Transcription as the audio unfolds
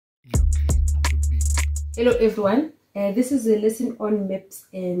Hello everyone, this is a lesson on maps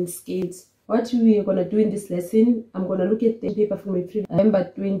and scales. What we are going to do in this lesson, I'm going to look at the paper from Matric,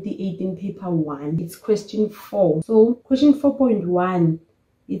 November 2018, paper 1. It's question 4. So question 4.1,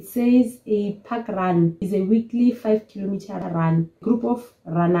 it says a park run is a weekly 5-kilometer run. A group of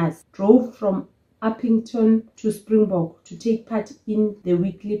runners drove from Uppington to Springbok to take part in the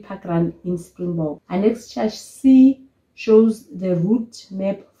weekly park run in Springbok. Annexure C shows the route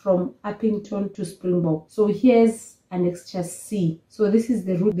map from Uppington to Springbok. So here's Annexure C. So this is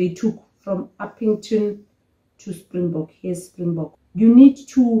the route they took from Uppington to Springbok. Here's Springbok. You need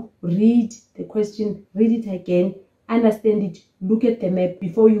to read the question, read it again, understand it, look at the map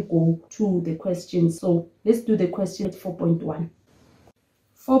before you go to the question. So let's do the question at 4.1.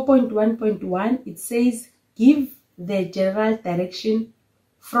 4.1.1, it says give the general direction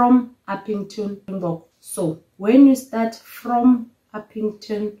from Uppington to Springbok. So when you start from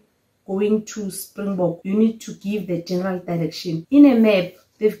Uppington going to Springbok, you need to give the general direction. In a map,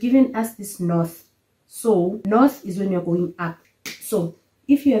 they've given us this north. So north is when you're going up. So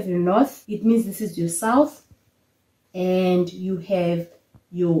if you have your north, it means this is your south, and you have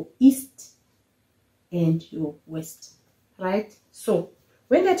your east and your west, right? So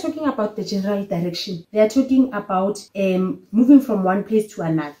when they're talking about the general direction, they're talking about moving from one place to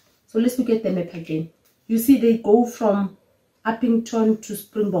another. So let's look at the map again. You see they go from Uppington to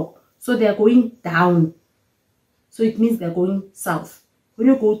Springbok. So they're going down. So it means they're going south. When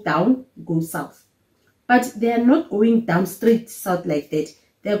you go down, you go south. But they are not going down straight south like that.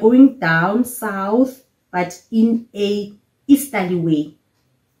 They're going down south, but in a easterly way.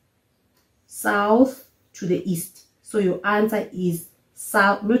 South to the east. So your answer is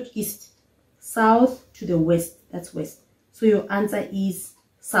south, not east. South to the west. That's west. So your answer is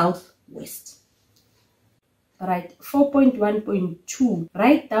southwest. Right, 4.1.2,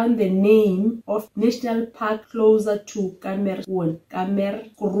 write down the name of national park closer to Kamerskroon.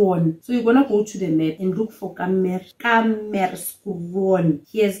 So you're gonna go to the map and look for Kamerskroon.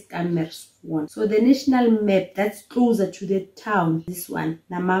 Here's Kamerskroon. So the national map that's closer to the town, this one,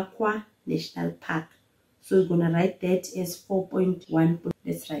 Namakwa National Park. So you're gonna write that as 4.1.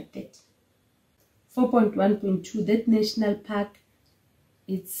 Let's write that. 4.1.2, that national park,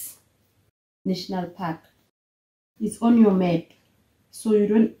 it's national park. It's on your map, so you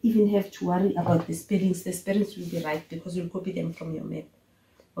don't even have to worry about the spellings. The spellings will be right because you'll copy them from your map.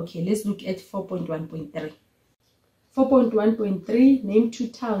 Okay, let's look at 4.1.3. 4.1.3, name 2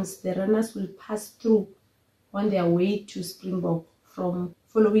 towns the runners will pass through on their way to Springbok from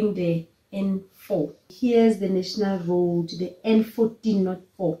following the N4. Here's the national road, the N14, not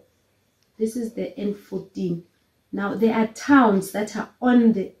 4. This is the N14. Now there are towns that are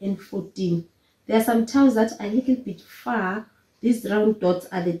on the N14. There are some towns that are a little bit far. These round dots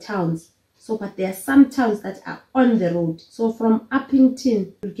are the towns. So, but there are some towns that are on the road. So from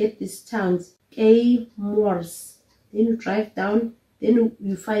Uppington, you get these towns. A. Morse. Then you drive down. Then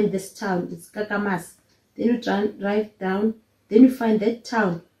you find this town. It's Kakamas. Then you drive down. Then you find that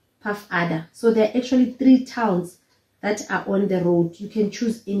town, Pafada. So there are actually 3 towns that are on the road. You can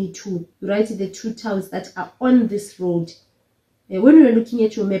choose any 2. You write the 2 towns that are on this road. When you're looking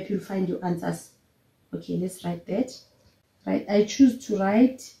at your map, you'll find your answers. Okay, let's write that. Right, I choose to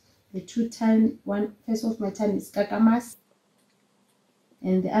write the 2 towns. One, first of my town is Kakamas,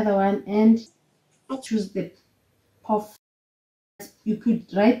 and the other one, and I choose the Puff. You could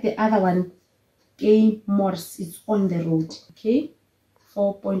write the other one, A. Morse. It's on the road. Okay,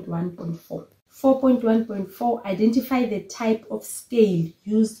 4.1.4. 4.1.4, identify the type of scale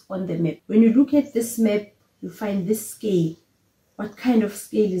used on the map. When you look at this map, you find this scale. What kind of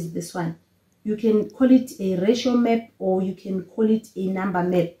scale is this one? You can call it a ratio map, or you can call it a number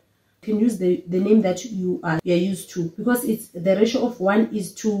map. You can use the name that you are used to, because it's the ratio of 1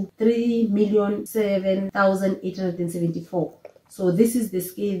 is to 3,007,874. So this is the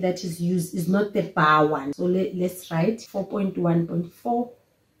scale that is used, is not the bar one. So let's write 4.1.4.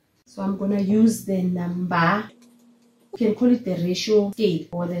 So I'm going to use the number. You can call it the ratio scale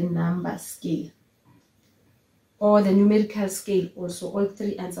or the number scale, or the numerical scale also. All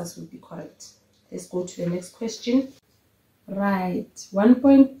 3 answers will be correct. Let's go to the next question. Right,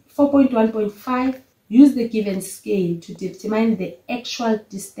 4.1.5, use the given scale to determine the actual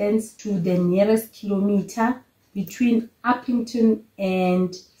distance to the nearest kilometer between Uppington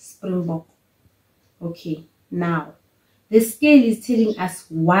and Springbok. Okay, now the scale is telling us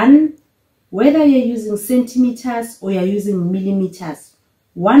 1, whether you're using centimeters or you're using millimeters.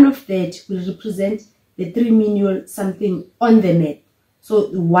 One of that will represent the 3 million something on the map. So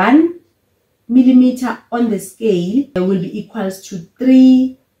 1 millimeter on the scale will be equals to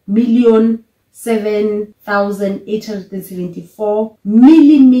 3 million 7,874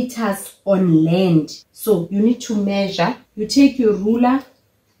 millimeters on land. So you need to measure. You take your ruler,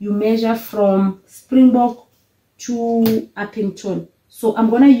 you measure from Springbok to Uppington. So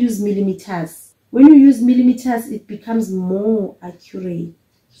I'm going to use millimeters. When you use millimeters, it becomes more accurate.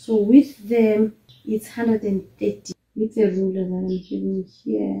 So with them, it's 130. With the ruler that I'm giving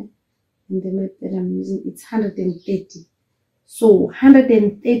here and the map that I'm using, it's 130. So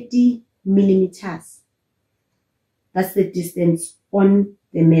 130 millimeters. That's the distance on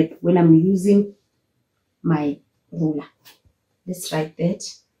the map when I'm using my ruler. Let's write that.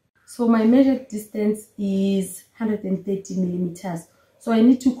 So my measured distance is 130 millimeters. So I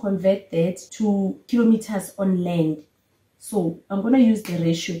need to convert that to kilometers on land. So I'm going to use the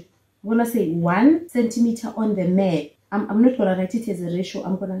ratio. I'm going to say 1 centimeter on the map. I'm not going to write it as a ratio.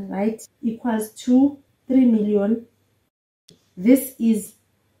 I'm going to write equals to 3 million. This is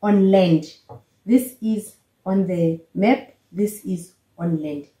on land. This is on the map. This is on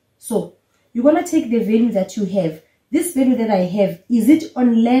land. So you're going to take the value that you have. This value that I have, is it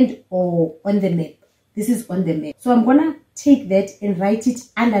on land or on the map? This is on the map. So I'm going to take that and write it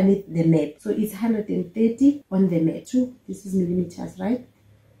underneath the map. So it's 130 on the map. This is millimeters, right?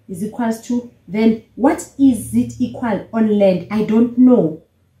 Is equals to, then what is it equal on land? I don't know.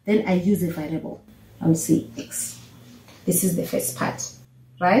 Then I use a variable. I'll say x. This is the first part,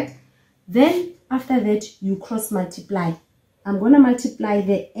 right? Then after that, you cross multiply. I'm going to multiply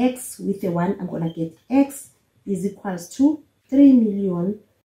the x with the 1. I'm going to get x is equals to 3 million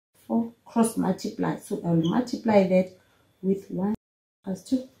for cross multiply. So I'll multiply that with 1 equals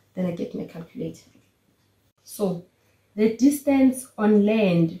 2. Then I get my calculator. So the distance on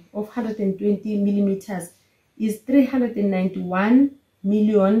land of 120 millimeters is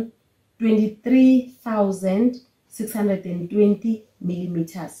 391,023,620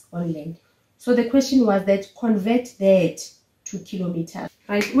 millimeters on land. So the question was that convert that to kilometers.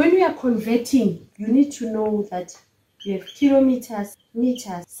 Right? When we are converting, you need to know that you have kilometers,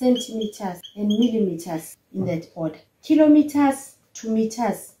 meters, centimeters, and millimeters in that order. Kilometers to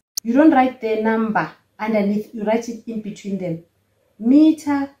meters. You don't write the number underneath, you write it in between them.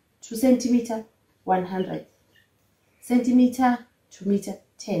 Meter to centimeter, 100. Centimeter to meter,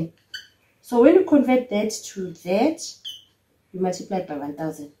 10. So when you convert that to that, you multiply by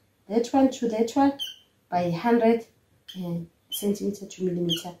 1000. That one to that one by 100, and centimeter to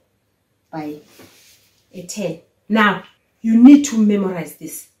millimeter by 10. Now, you need to memorize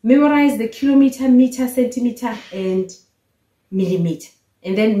this. Memorize the kilometer, meter, centimeter, and millimeter.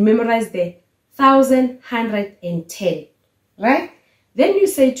 And then memorize the 1000, 100, and 10. Right? Then you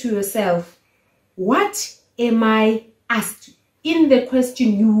say to yourself, what am I asked? In the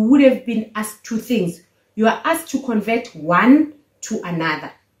question, you would have been asked two things. You are asked to convert one to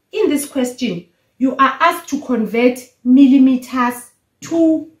another. In this question, you are asked to convert millimeters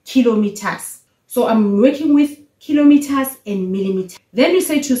to kilometers. So I'm working with kilometers and millimeters. Then you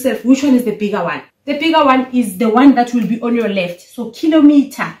say to yourself, which one is the bigger one? The bigger one is the one that will be on your left. So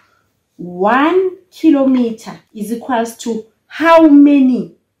kilometer. 1 kilometer is equals to how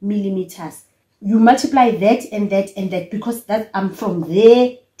many millimeters? You multiply that and that and that, because that I'm from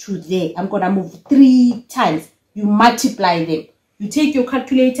there to there. I'm going to move 3 times. You multiply them. You take your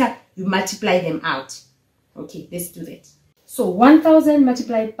calculator, you multiply them out. Okay, let's do that. So 1000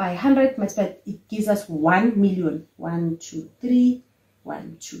 multiplied by 100 multiplied, it gives us 1 million. 1, 2, 3,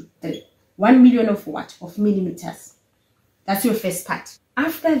 1, 2, 3. 1 million of what? Of millimeters. That's your first part.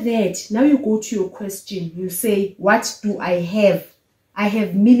 After that, now you go to your question. You say, what do I have? I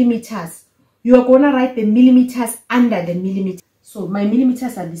have millimeters. You are going to write the millimeters under the millimeter. So my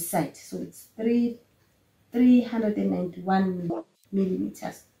millimeters are this side. So it's 391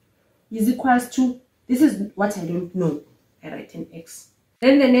 millimeters is equals to, this is what I don't know. I write an X.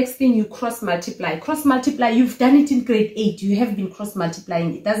 Then the next thing, you cross multiply. Cross multiply, you've done it in grade 8. You have been cross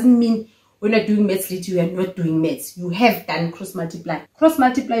multiplying. It doesn't mean when you're doing maths little, you are not doing maths. You have done cross multiply. Cross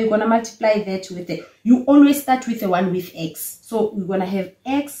multiply, you're going to multiply that with the, you always start with the one with X. So we're going to have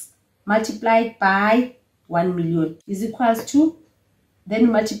X multiplied by 1 million is equals to,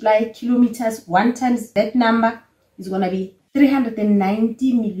 then multiply kilometers 1 times that number is going to be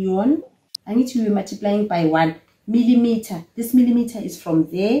 390 million. I need to be multiplying by 1 millimeter. This millimeter is from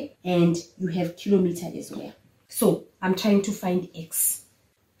there, and you have kilometer as well. So I'm trying to find X.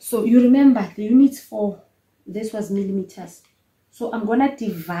 So you remember the units for this was millimeters. So I'm going to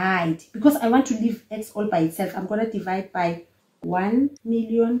divide, because I want to leave X all by itself. I'm going to divide by 1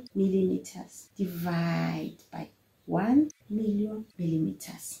 million millimeters. Divide by 1 million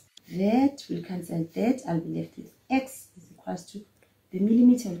millimeters. That will cancel that. I'll be left with X is equals to the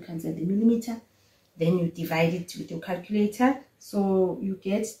millimeter will cancel the millimeter. then you divide it with your calculator. So you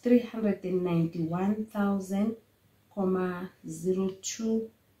get 391,002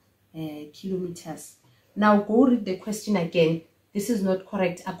 kilometers. Now go read the question again. This is not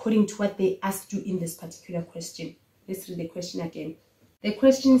correct according to what they asked you in this particular question. Let's read the question again. The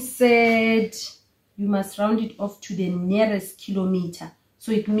question said you must round it off to the nearest kilometer.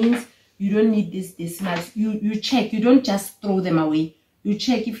 So it means you don't need these decimals. You check. You don't just throw them away. You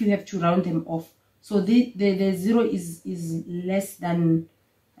check if you have to round them off. So the 0 is less than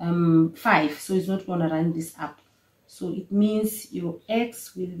 5. So it's not going to round this up. So it means your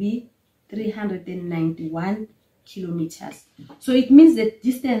x will be 391 kilometers. So it means the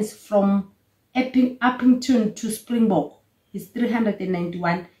distance from Uppington to Springbok is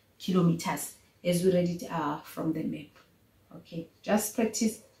 391 kilometers, as we read it from the map. Okay, just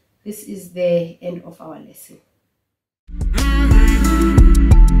practice. This is the end of our lesson.